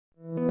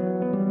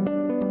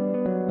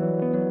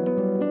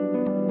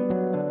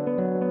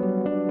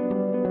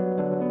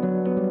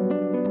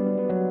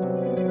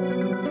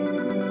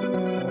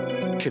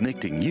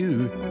connecting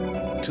you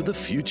to the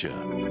future.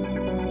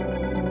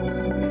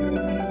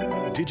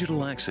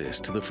 Digital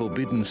access to the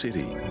Forbidden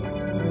City.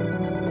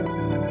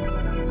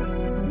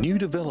 New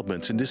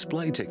developments in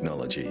display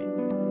technology.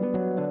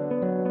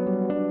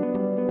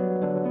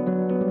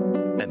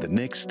 And the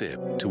next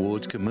step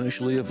towards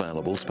commercially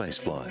available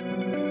spaceflight.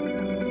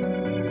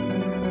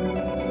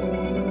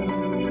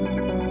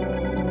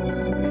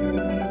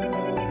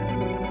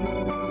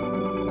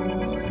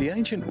 The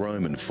ancient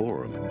Roman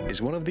Forum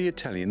is one of the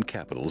Italian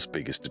capital's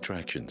biggest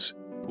attractions,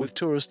 with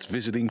tourists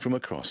visiting from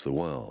across the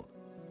world.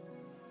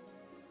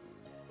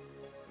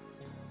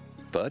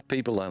 But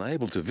people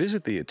unable to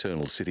visit the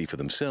Eternal City for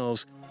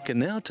themselves can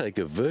now take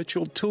a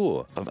virtual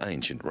tour of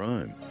ancient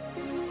Rome.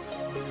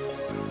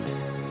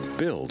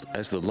 Billed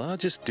as the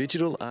largest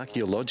digital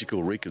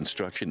archaeological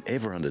reconstruction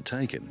ever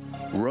undertaken,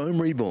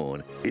 Rome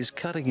Reborn is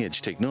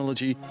cutting-edge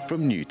technology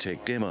from new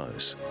tech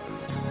demos.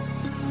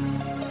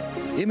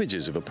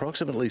 Images of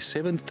approximately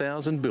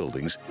 7,000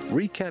 buildings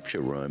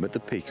recapture Rome at the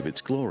peak of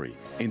its glory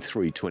in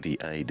 320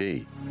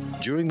 AD,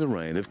 during the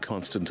reign of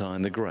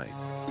Constantine the Great.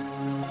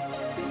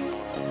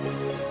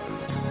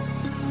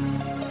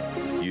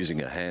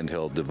 Using a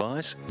handheld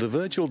device, the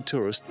virtual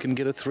tourist can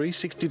get a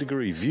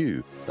 360-degree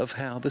view of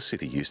how the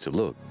city used to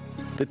look.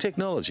 The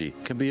technology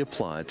can be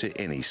applied to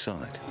any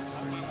site.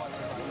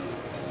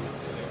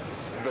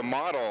 The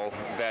model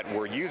that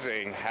we're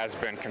using has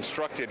been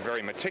constructed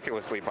very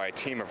meticulously by a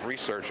team of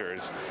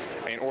researchers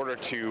in order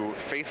to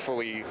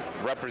faithfully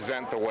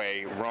represent the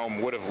way Rome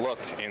would have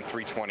looked in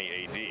 320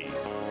 AD.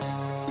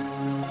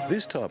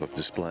 This type of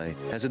display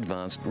has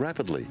advanced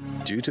rapidly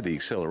due to the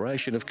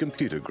acceleration of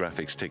computer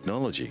graphics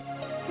technology.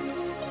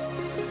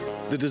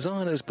 The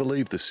designers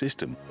believe the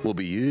system will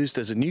be used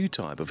as a new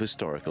type of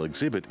historical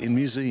exhibit in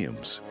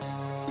museums.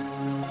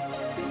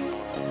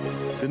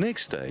 The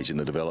next stage in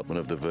the development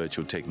of the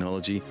virtual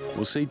technology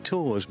will see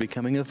tours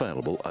becoming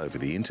available over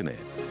the internet.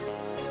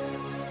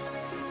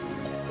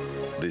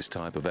 This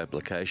type of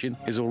application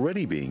is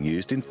already being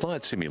used in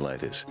flight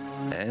simulators,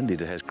 and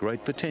it has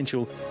great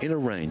potential in a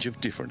range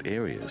of different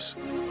areas.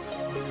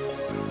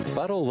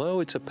 But although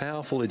it's a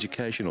powerful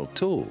educational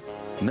tool,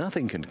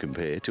 nothing can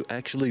compare to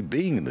actually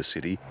being in the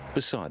city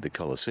beside the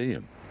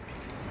Colosseum.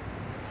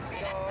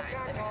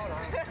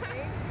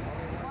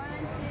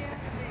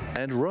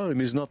 And Rome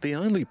is not the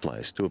only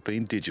place to have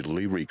been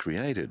digitally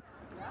recreated.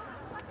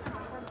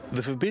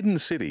 The Forbidden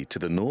City to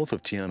the north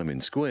of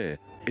Tiananmen Square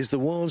is the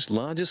world's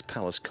largest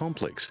palace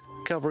complex,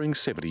 covering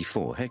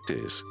 74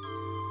 hectares.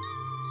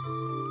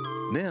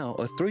 Now,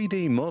 a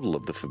 3D model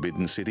of the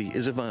Forbidden City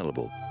is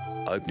available,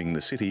 opening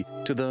the city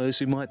to those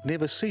who might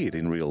never see it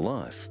in real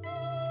life.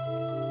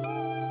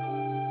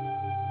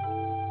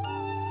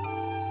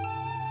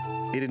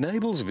 It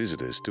enables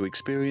visitors to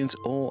experience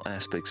all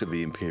aspects of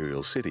the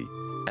imperial city,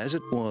 as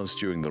it was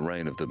during the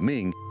reign of the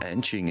Ming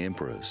and Qing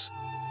emperors.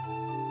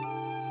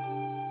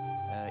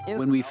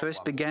 When we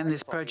first began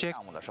this project,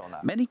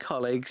 many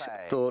colleagues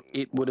thought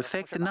it would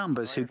affect the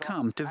numbers who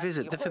come to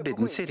visit the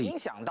Forbidden City.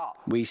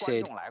 We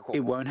said,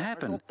 it won't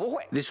happen.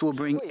 This will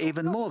bring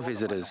even more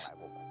visitors.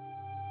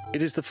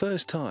 It is the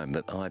first time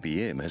that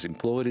IBM has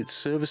employed its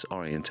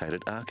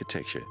service-orientated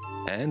architecture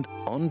and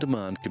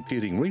on-demand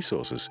computing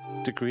resources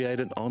to create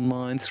an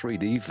online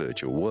 3D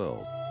virtual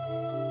world.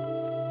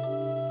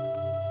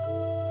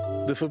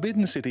 The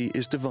Forbidden City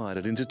is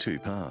divided into two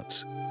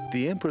parts.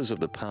 The emperors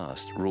of the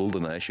past ruled the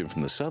nation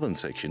from the southern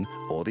section,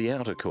 or the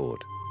outer court.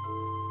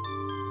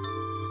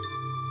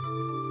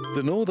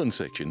 The northern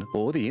section,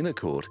 or the inner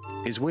court,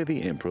 is where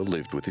the emperor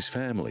lived with his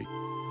family.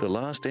 The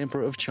last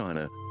emperor of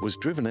China was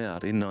driven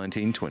out in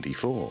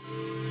 1924.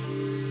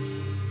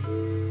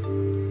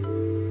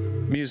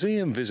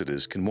 Museum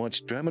visitors can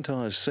watch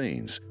dramatized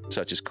scenes,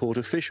 such as court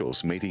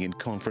officials meeting in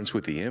conference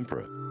with the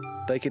emperor.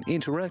 They can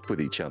interact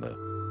with each other,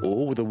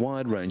 or with a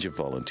wide range of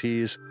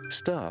volunteers,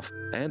 staff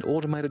and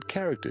automated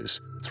characters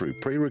through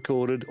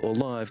pre-recorded or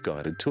live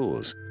guided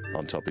tours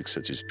on topics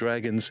such as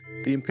dragons,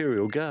 the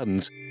imperial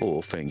gardens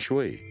or feng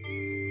shui.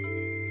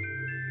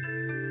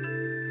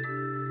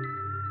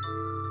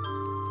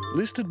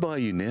 Listed by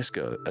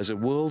UNESCO as a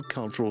World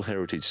Cultural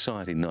Heritage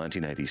Site in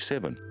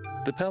 1987,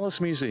 the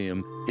Palace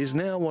Museum is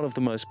now one of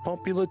the most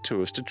popular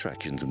tourist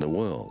attractions in the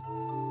world.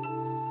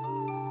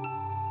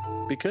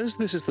 Because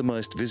this is the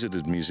most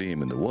visited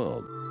museum in the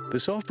world, the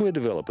software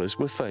developers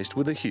were faced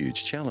with a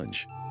huge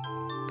challenge.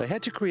 They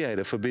had to create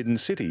a forbidden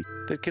city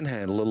that can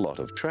handle a lot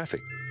of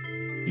traffic.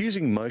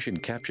 Using motion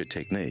capture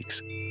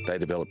techniques, they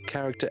developed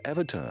character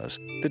avatars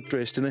that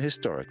dressed in a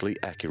historically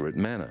accurate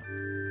manner.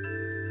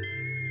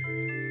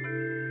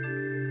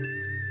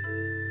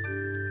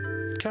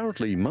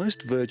 Currently,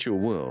 most virtual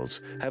worlds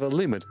have a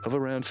limit of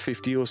around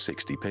 50 or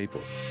 60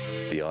 people.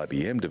 The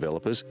IBM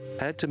developers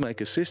had to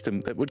make a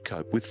system that would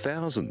cope with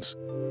thousands.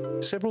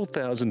 Several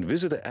thousand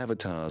visitor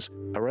avatars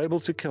are able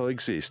to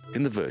coexist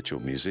in the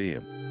virtual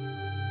museum.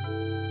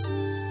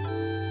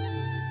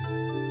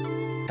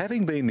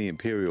 Having been the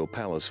imperial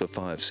palace for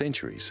 5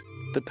 centuries,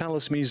 the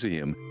Palace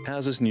Museum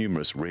houses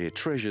numerous rare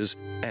treasures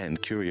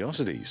and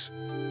curiosities.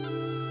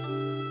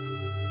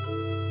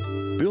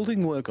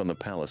 Building work on the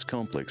palace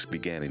complex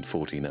began in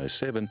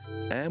 1407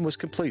 and was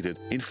completed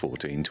in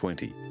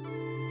 1420.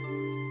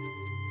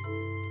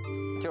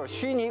 就是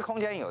虚拟空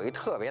间有一个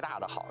特别大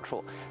的好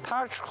处，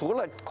它除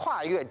了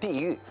跨越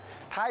地域，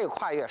它又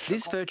跨越时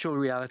This 空。 virtual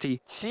reality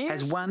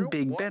has one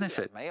big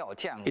benefit. 没有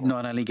见 It 过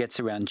not only gets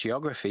around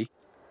geography,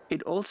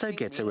 it also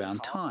gets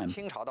around time.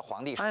 清朝的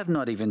皇帝 I have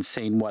not even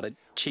seen what a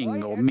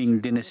Qing or Ming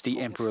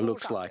dynasty emperor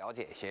looks like. 了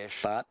解一些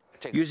事 But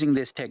using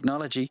this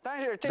technology,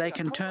 they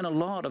can turn a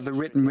lot of the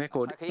written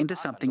record into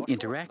something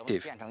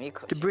interactive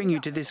to bring you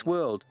to this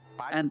world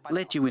and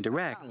let you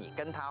interact. 让你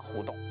跟他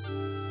互动。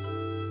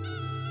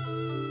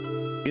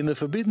 In the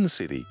Forbidden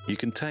City, you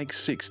can take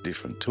 6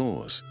 different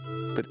tours,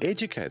 but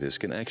educators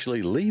can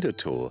actually lead a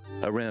tour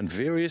around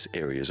various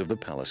areas of the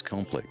palace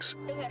complex.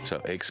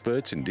 So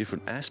experts in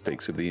different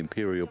aspects of the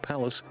Imperial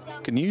Palace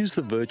can use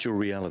the virtual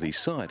reality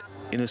site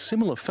in a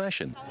similar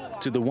fashion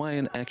to the way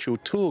an actual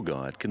tour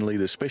guide can lead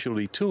a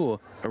specialty tour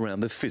around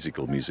the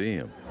physical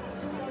museum.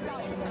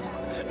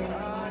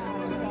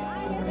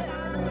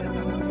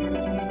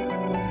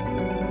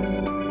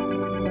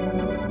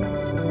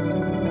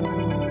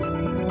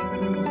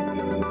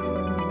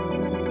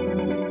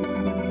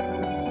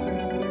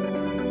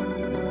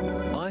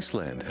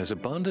 Iceland has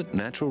abundant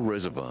natural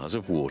reservoirs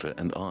of water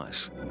and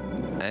ice.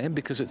 And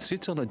because it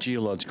sits on a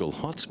geological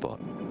hotspot,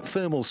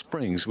 thermal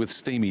springs with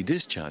steamy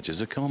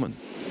discharges are common.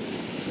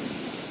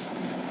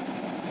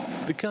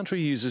 The country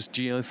uses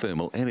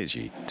geothermal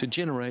energy to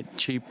generate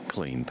cheap,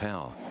 clean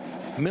power.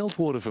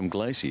 Meltwater from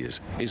glaciers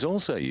is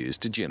also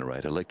used to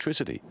generate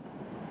electricity.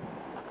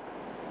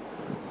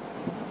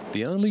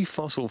 The only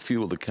fossil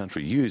fuel the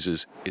country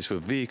uses is for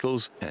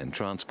vehicles and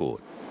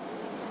transport.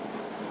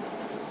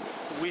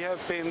 We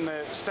have been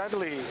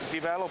steadily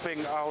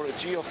developing our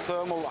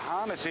geothermal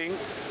harnessing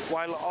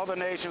while other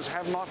nations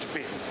have not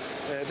been.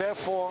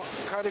 Therefore,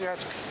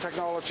 cutting-edge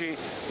technology,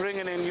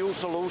 bringing in new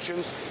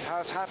solutions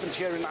has happened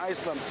here in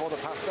Iceland for the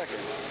past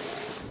decades.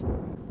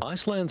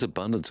 Iceland's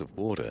abundance of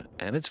water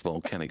and its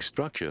volcanic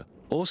structure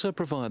also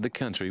provide the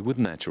country with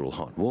natural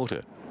hot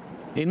water.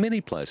 In many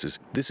places,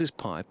 this is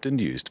piped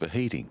and used for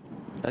heating.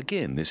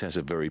 Again, this has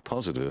a very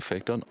positive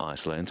effect on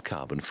Iceland's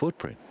carbon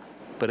footprint.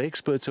 But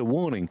experts are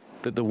warning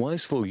that the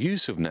wasteful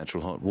use of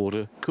natural hot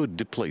water could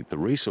deplete the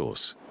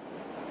resource.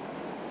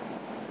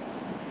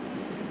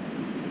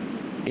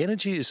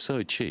 Energy is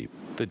so cheap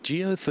that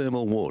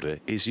geothermal water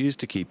is used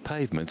to keep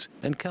pavements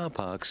and car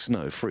parks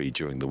snow-free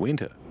during the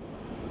winter.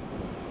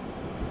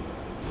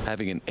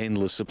 Having an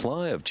endless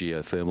supply of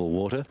geothermal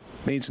water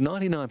means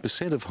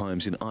 99% of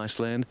homes in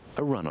Iceland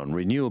are run on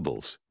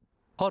renewables.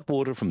 Hot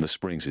water from the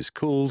springs is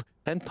cooled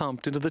and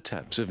pumped into the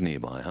taps of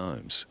nearby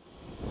homes.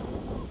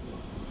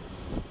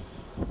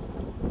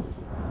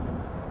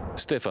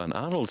 Stefan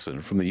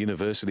Arnoldsson from the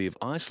University of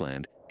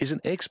Iceland is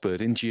an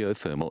expert in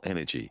geothermal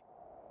energy.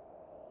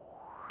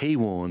 He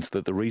warns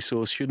that the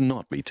resource should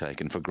not be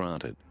taken for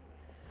granted.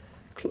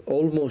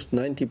 Almost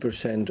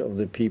 90% of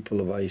the people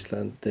of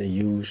Iceland, they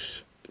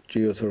use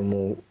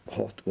geothermal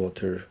hot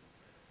water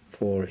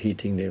for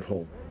heating their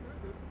home.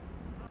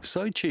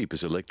 So cheap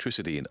is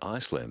electricity in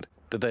Iceland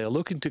that they are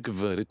looking to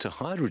convert it to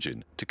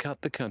hydrogen to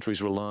cut the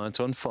country's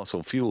reliance on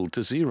fossil fuel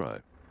to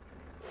zero.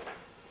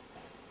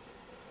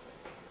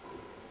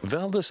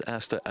 Valdis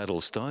Asta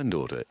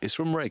Adelsteindaughter is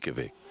from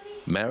Reykjavik.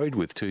 Married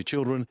with 2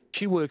 children,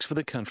 she works for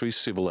the country's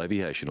Civil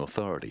Aviation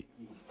Authority.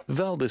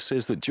 Valdis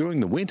says that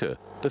during the winter,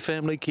 the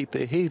family keep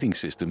their heating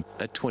system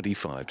at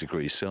 25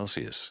 degrees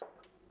Celsius.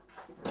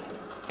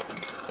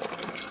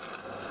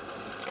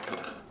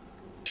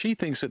 She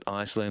thinks that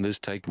Icelanders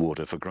take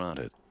water for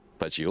granted,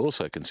 but she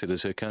also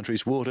considers her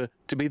country's water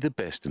to be the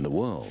best in the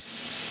world.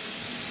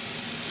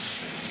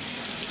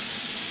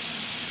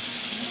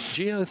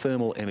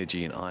 Geothermal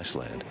energy in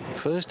Iceland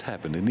first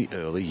happened in the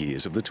early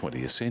years of the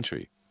 20th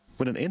century,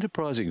 when an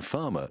enterprising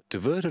farmer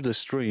diverted a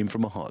stream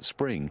from a hot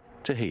spring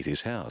to heat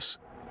his house.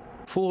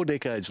 4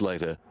 decades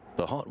later,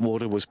 the hot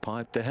water was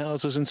piped to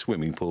houses and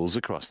swimming pools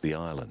across the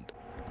island.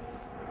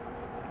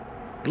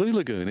 Blue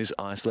Lagoon is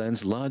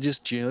Iceland's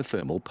largest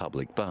geothermal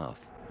public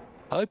bath.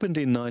 Opened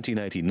in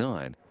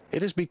 1989,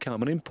 it has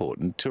become an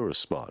important tourist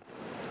spot.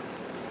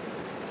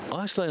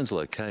 Iceland's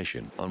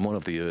location on one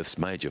of the Earth's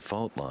major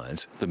fault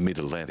lines, the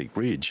Mid-Atlantic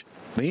Ridge,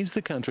 means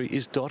the country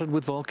is dotted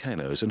with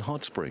volcanoes and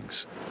hot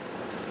springs.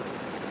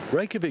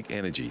 Reykjavik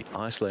Energy,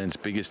 Iceland's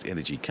biggest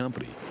energy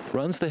company,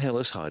 runs the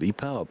Hellisheidi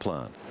power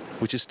plant,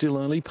 which is still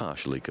only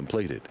partially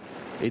completed.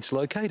 It's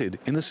located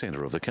in the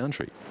centre of the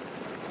country.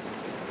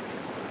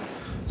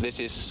 This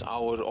is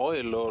our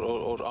oil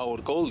or our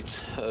gold,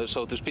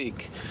 so to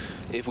speak.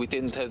 If we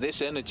didn't have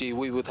this energy,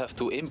 we would have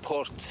to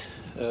import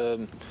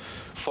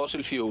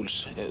fossil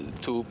fuels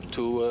to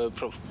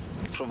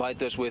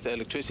provide us with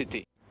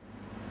electricity.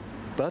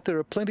 But there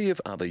are plenty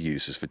of other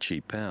uses for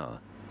cheap power,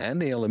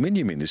 and the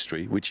aluminium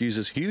industry, which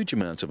uses huge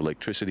amounts of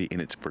electricity in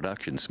its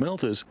production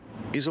smelters,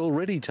 is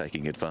already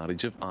taking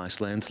advantage of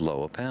Iceland's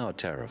lower power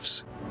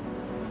tariffs.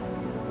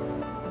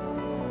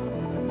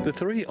 The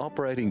 3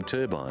 operating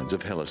turbines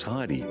of Hellas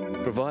Heidi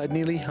provide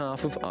nearly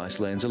half of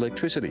Iceland's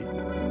electricity.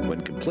 When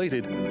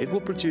completed, it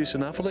will produce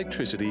enough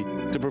electricity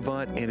to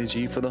provide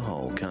energy for the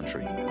whole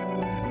country.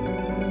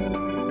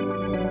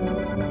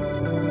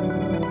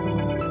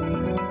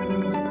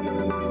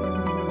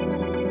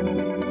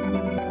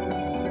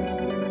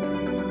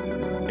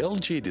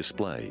 LG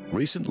Display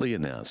recently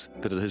announced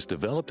that it has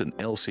developed an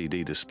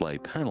LCD display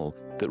panel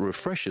that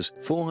refreshes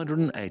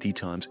 480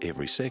 times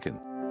every second.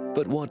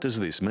 But what does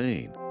this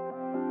mean?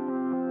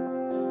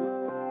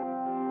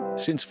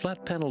 Since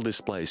flat panel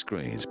display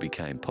screens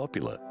became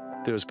popular,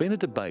 there has been a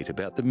debate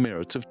about the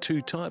merits of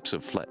 2 types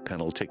of flat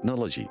panel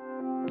technology,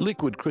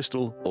 liquid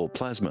crystal or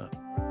plasma.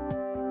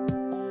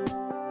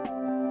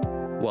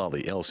 While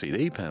the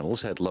LCD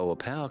panels had lower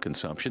power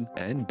consumption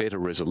and better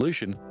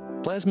resolution,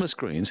 plasma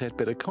screens had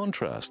better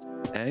contrast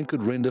and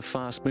could render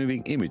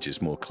fast-moving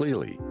images more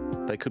clearly.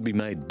 They could be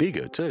made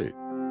bigger too.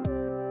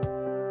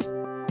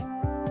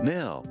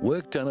 Now,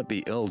 work done at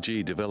the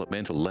LG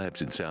developmental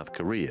labs in South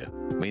Korea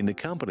mean the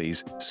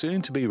company's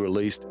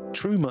soon-to-be-released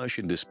True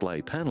Motion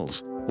display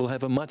panels will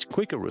have a much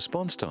quicker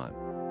response time,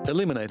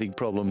 eliminating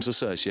problems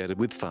associated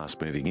with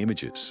fast-moving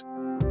images.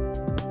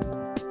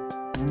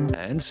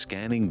 And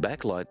scanning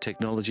backlight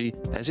technology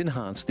has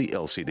enhanced the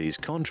LCD's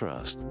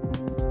contrast.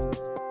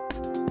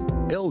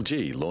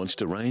 LG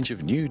launched a range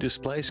of new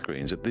display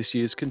screens at this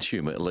year's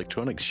Consumer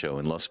Electronics Show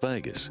in Las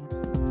Vegas.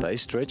 They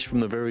stretch from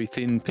the very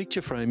thin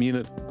picture frame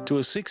unit to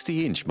a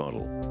 60-inch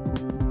model.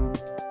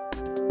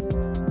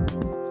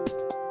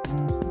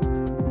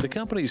 The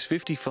company's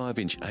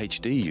 55-inch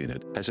HD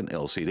unit has an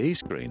LCD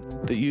screen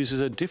that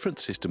uses a different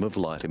system of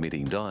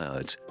light-emitting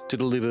diodes to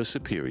deliver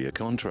superior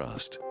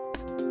contrast.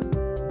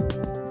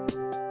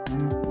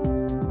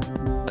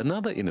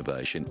 Another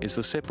innovation is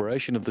the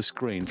separation of the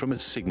screen from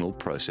its signal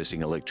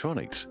processing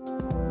electronics.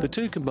 The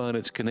 2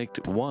 components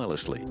connect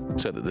wirelessly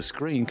so that the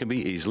screen can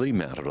be easily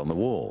mounted on the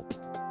wall.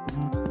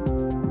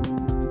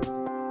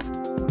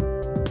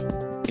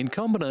 In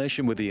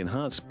combination with the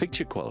enhanced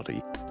picture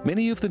quality,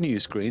 many of the new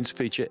screens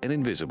feature an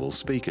invisible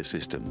speaker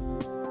system.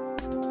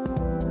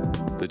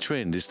 The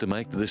trend is to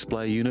make the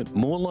display unit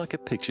more like a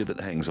picture that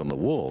hangs on the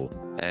wall,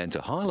 and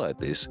to highlight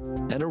this,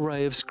 an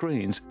array of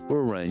screens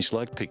were arranged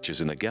like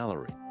pictures in a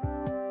gallery.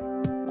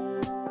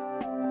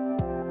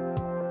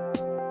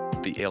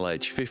 The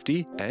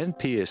LH50 and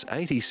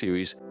PS80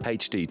 series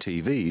HD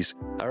TVs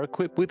are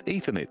equipped with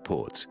Ethernet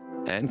ports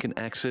and can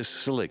access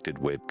selected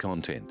web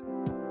content.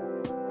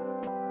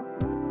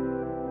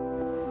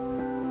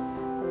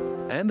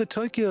 And the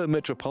Tokyo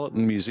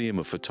Metropolitan Museum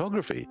of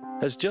Photography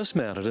has just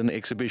mounted an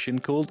exhibition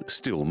called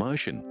Still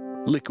Motion,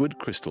 Liquid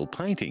Crystal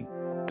Painting,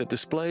 that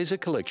displays a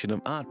collection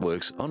of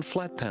artworks on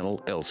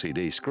flat-panel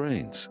LCD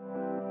screens.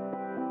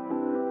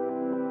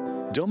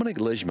 Dominic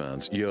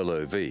Legeman's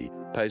YOLO V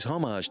pays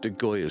homage to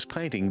Goya's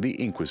painting The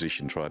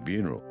Inquisition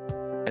Tribunal.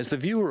 As the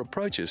viewer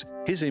approaches,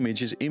 his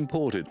image is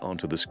imported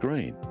onto the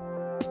screen.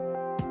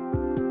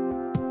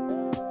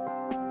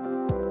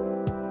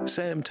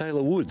 Sam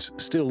Taylor Wood's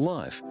Still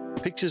Life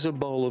pictures a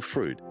bowl of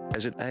fruit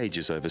as it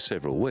ages over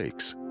several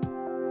weeks.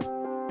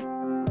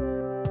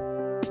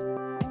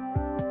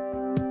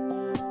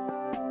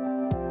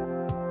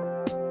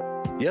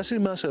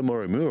 Yasumasa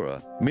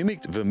Morimura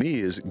mimicked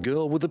Vermeer's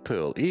Girl with a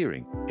Pearl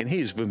Earring in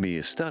his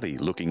Vermeer study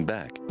Looking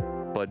Back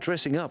by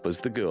dressing up as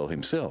the girl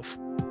himself.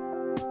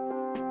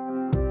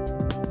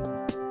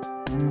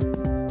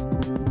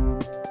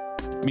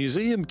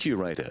 Museum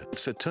curator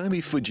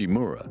Satomi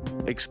Fujimura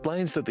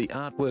explains that the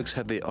artworks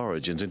have their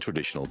origins in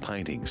traditional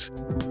paintings,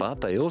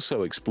 but they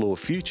also explore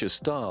future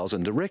styles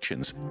and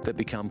directions that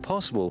become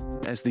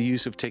possible as the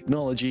use of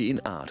technology in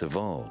art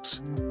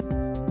evolves.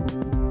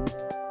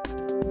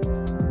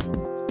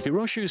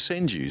 Hiroshu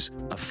Senju's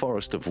A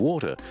Forest of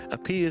Water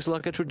appears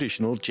like a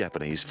traditional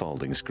Japanese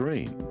folding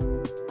screen.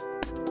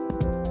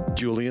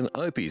 Julian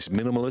Opie's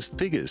minimalist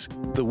figures,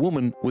 the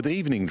woman with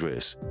evening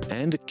dress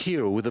and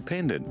Kira with a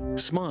pendant,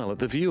 smile at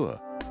the viewer.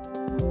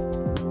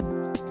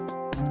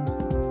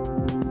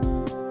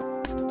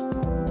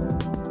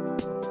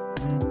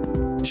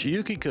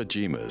 Shiyuki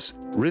Kojima's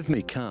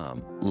rhythmic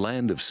calm,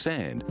 Land of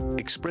Sand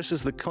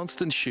expresses the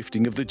constant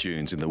shifting of the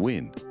dunes in the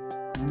wind.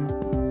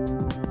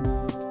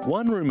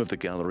 One room of the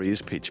gallery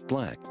is pitch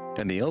black,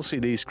 and the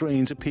LCD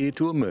screens appear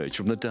to emerge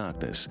from the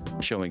darkness,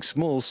 showing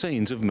small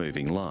scenes of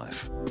moving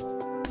life.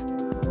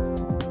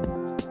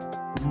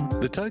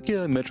 The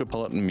Tokyo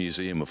Metropolitan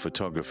Museum of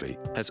Photography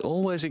has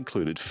always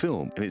included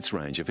film in its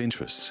range of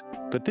interests,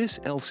 but this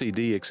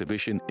LCD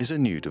exhibition is a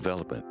new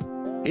development.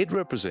 It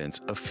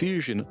represents a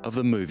fusion of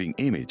the moving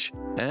image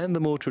and the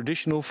more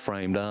traditional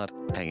framed art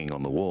hanging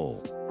on the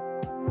wall.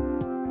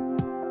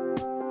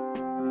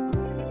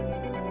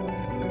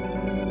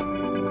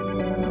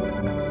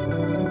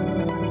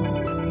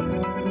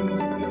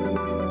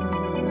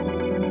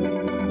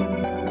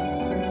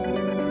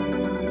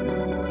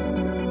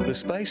 The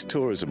space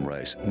tourism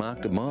race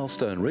marked a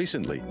milestone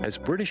recently as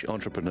British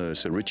entrepreneur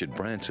Sir Richard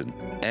Branson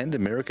and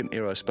American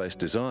aerospace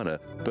designer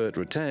Burt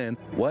Rutan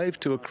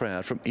waved to a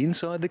crowd from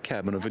inside the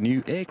cabin of a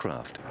new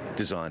aircraft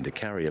designed to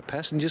carry a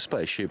passenger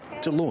spaceship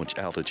to launch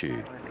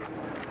altitude.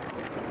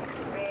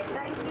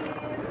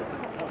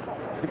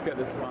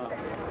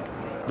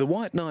 The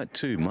White Knight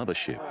 2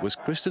 mothership was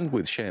christened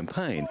with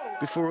champagne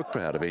before a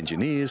crowd of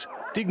engineers,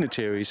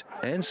 dignitaries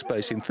and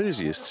space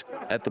enthusiasts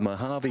at the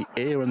Mojave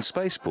Air and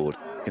Spaceport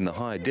in the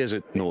high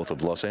desert north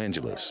of Los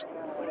Angeles.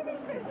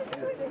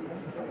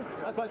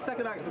 That's my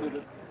second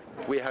accident.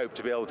 We hope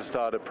to be able to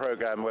start a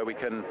program where we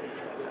can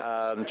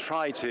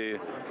try to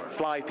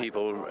fly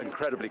people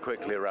incredibly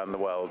quickly around the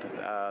world,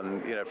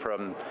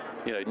 from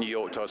New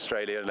York to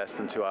Australia in less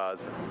than 2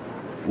 hours.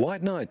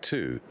 White Knight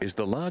 2 is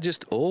the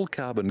largest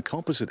all-carbon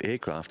composite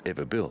aircraft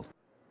ever built.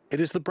 It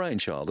is the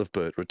brainchild of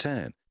Burt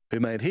Rutan, who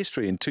made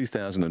history in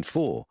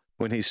 2004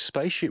 when his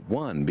Spaceship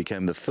One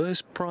became the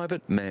first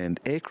private manned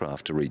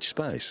aircraft to reach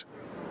space.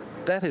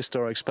 That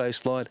historic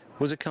spaceflight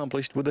was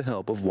accomplished with the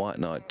help of White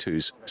Knight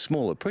 2's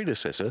smaller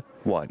predecessor,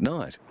 White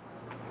Knight.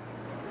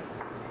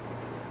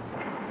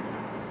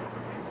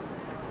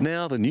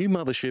 Now the new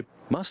mothership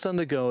must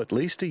undergo at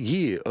least a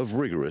year of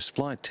rigorous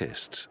flight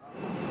tests.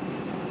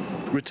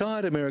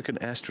 Retired American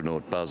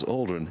astronaut Buzz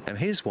Aldrin and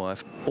his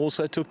wife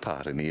also took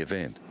part in the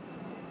event.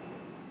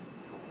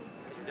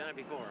 You've done it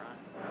before,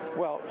 huh?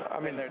 Well, I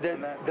mean,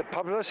 the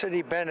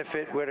publicity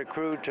benefit would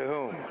accrue to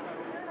whom?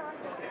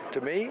 To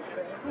me?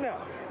 No.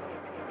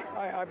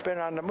 I've been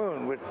on the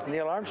moon with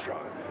Neil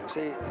Armstrong,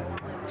 see,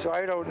 so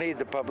I don't need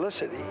the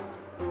publicity.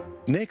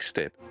 Next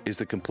step is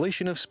the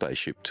completion of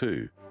Spaceship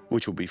 2,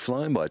 which will be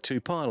flown by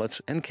 2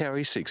 pilots and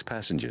carry 6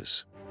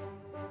 passengers.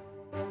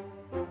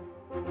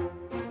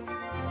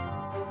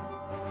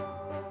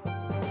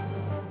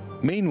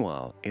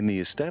 Meanwhile, in the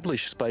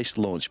established space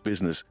launch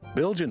business,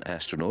 Belgian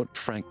astronaut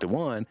Frank de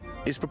Wijn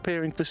is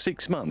preparing for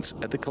 6 months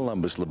at the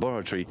Columbus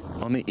Laboratory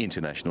on the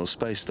International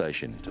Space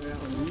Station.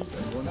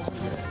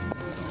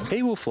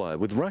 He will fly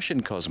with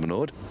Russian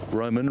cosmonaut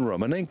Roman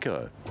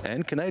Romanenko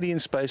and Canadian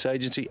Space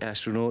Agency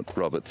astronaut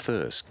Robert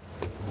Thirsk.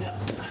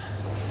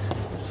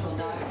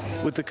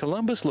 With the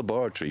Columbus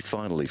Laboratory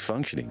finally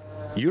functioning,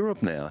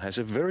 Europe now has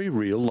a very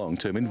real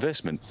long-term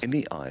investment in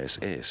the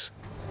ISS.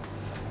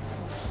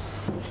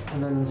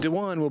 De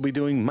Wijn will be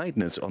doing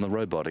maintenance on the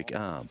robotic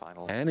arm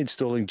and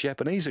installing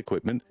Japanese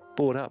equipment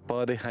brought up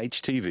by the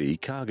HTV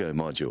cargo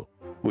module,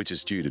 which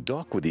is due to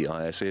dock with the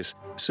ISS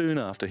soon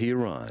after he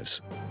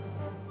arrives.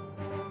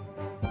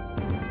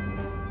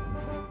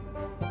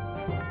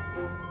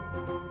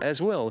 As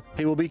well,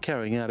 he will be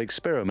carrying out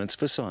experiments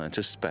for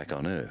scientists back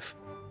on Earth.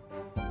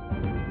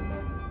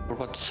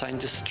 What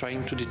scientists are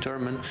trying to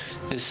determine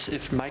is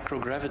if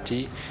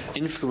microgravity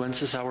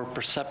influences our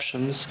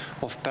perceptions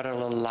of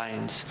parallel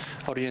lines.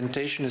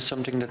 Orientation is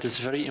something that is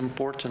very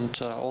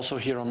important also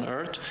here on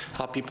Earth,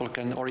 how people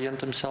can orient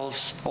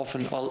themselves.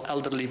 Often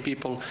elderly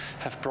people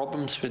have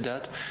problems with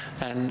that,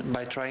 and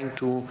by trying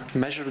to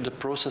measure the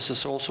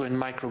processes also in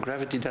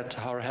microgravity that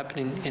are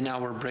happening in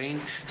our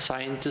brain,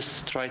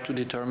 scientists try to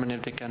determine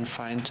if they can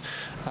find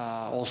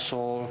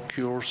also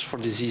cures for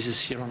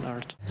diseases here on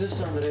Earth.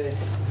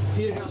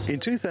 In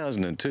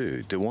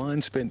 2002, De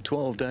Wijn spent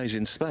 12 days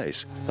in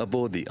space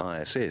aboard the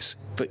ISS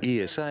for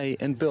ESA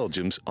and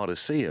Belgium's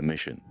Odyssea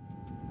mission.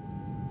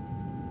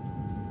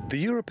 The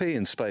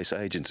European Space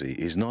Agency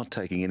is not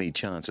taking any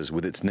chances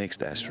with its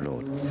next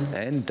astronaut,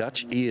 and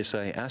Dutch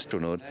ESA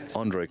astronaut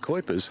André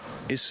Kuipers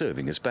is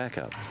serving as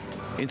backup.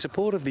 In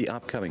support of the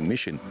upcoming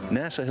mission,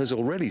 NASA has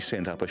already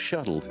sent up a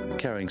shuttle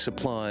carrying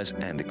supplies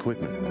and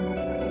equipment.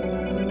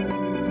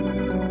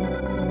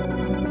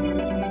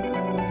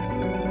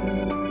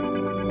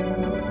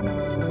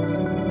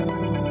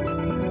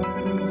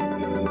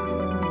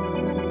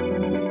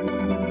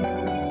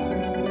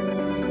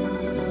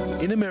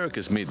 In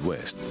America's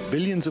Midwest,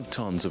 billions of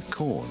tons of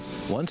corn,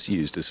 once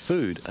used as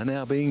food, are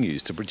now being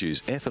used to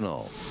produce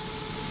ethanol.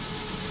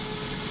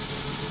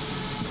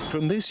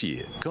 From this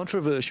year,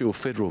 controversial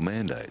federal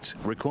mandates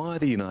require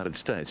the United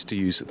States to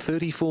use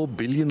 34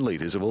 billion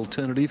litres of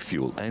alternative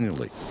fuel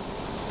annually.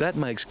 That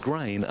makes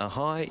grain a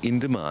high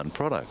in-demand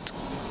product.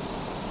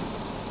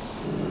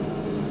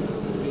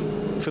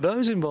 For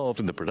those involved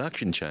in the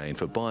production chain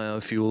for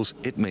biofuels,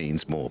 it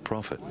means more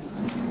profit.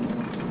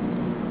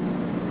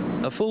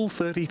 A full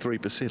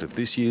 33% of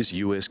this year's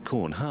US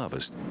corn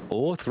harvest,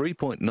 or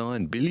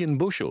 3.9 billion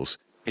bushels,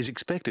 is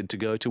expected to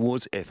go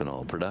towards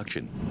ethanol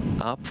production,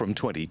 up from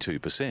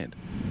 22%.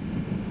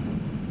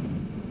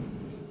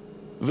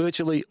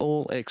 Virtually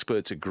all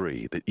experts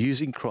agree that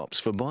using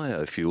crops for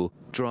biofuel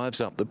drives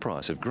up the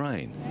price of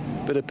grain,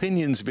 but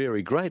opinions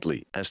vary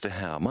greatly as to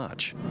how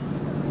much.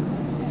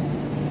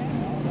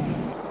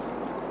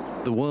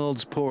 The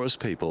world's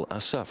poorest people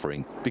are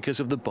suffering because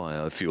of the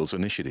biofuels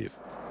initiative.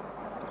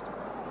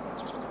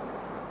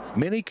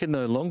 Many can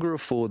no longer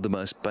afford the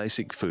most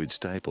basic food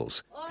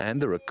staples,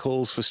 and there are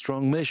calls for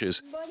strong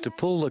measures to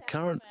pull the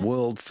current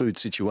world food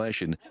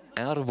situation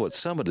out of what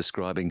some are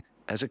describing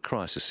as a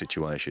crisis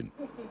situation.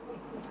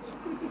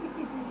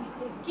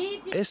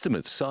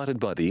 Estimates cited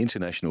by the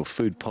International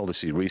Food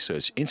Policy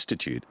Research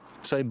Institute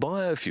say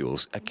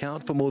biofuels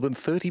account for more than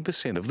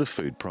 30% of the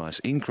food price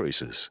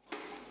increases.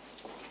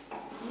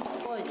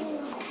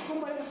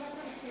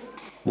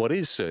 What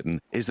is certain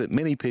is that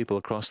many people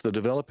across the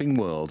developing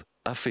world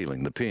are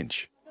feeling the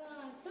pinch.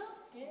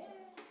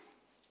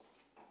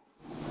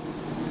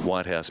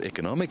 White House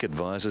economic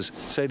advisors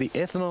say the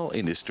ethanol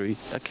industry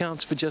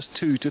accounts for just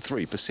 2 to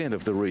 3%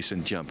 of the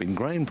recent jump in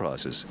grain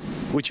prices,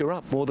 which are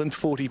up more than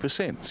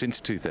 40%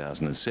 since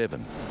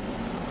 2007.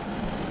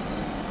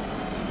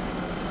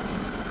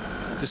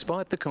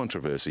 Despite the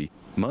controversy,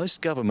 most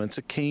governments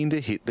are keen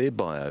to hit their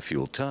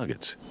biofuel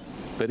targets.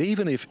 But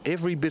even if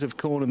every bit of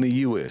corn in the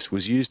US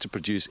was used to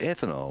produce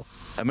ethanol,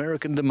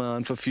 American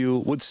demand for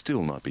fuel would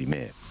still not be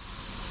met.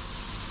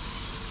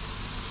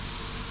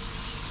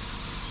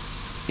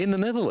 In the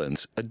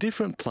Netherlands, a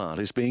different plant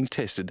is being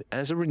tested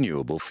as a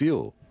renewable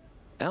fuel.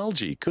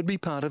 Algae could be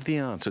part of the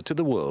answer to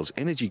the world's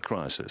energy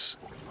crisis.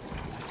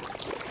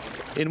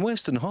 In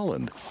Western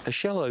Holland, a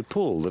shallow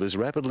pool that is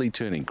rapidly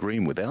turning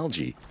green with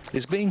algae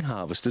is being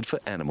harvested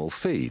for animal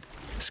feed,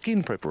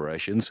 skin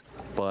preparations,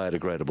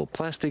 biodegradable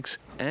plastics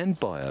and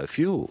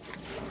biofuel.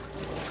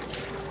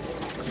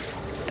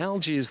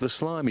 Algae is the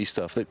slimy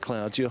stuff that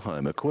clouds your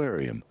home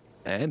aquarium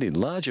and, in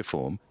larger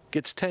form,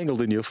 gets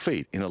tangled in your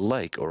feet in a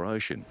lake or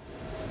ocean.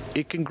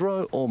 It can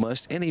grow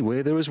almost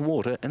anywhere there is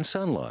water and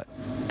sunlight,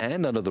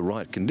 and under the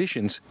right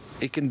conditions,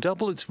 it can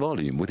double its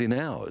volume within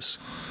hours.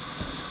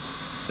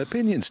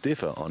 Opinions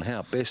differ on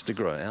how best to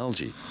grow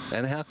algae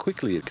and how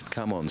quickly it can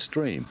come on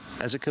stream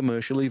as a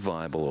commercially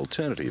viable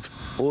alternative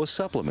or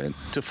supplement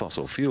to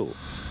fossil fuel.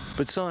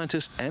 But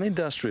scientists and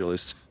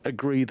industrialists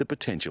agree the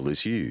potential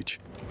is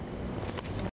huge.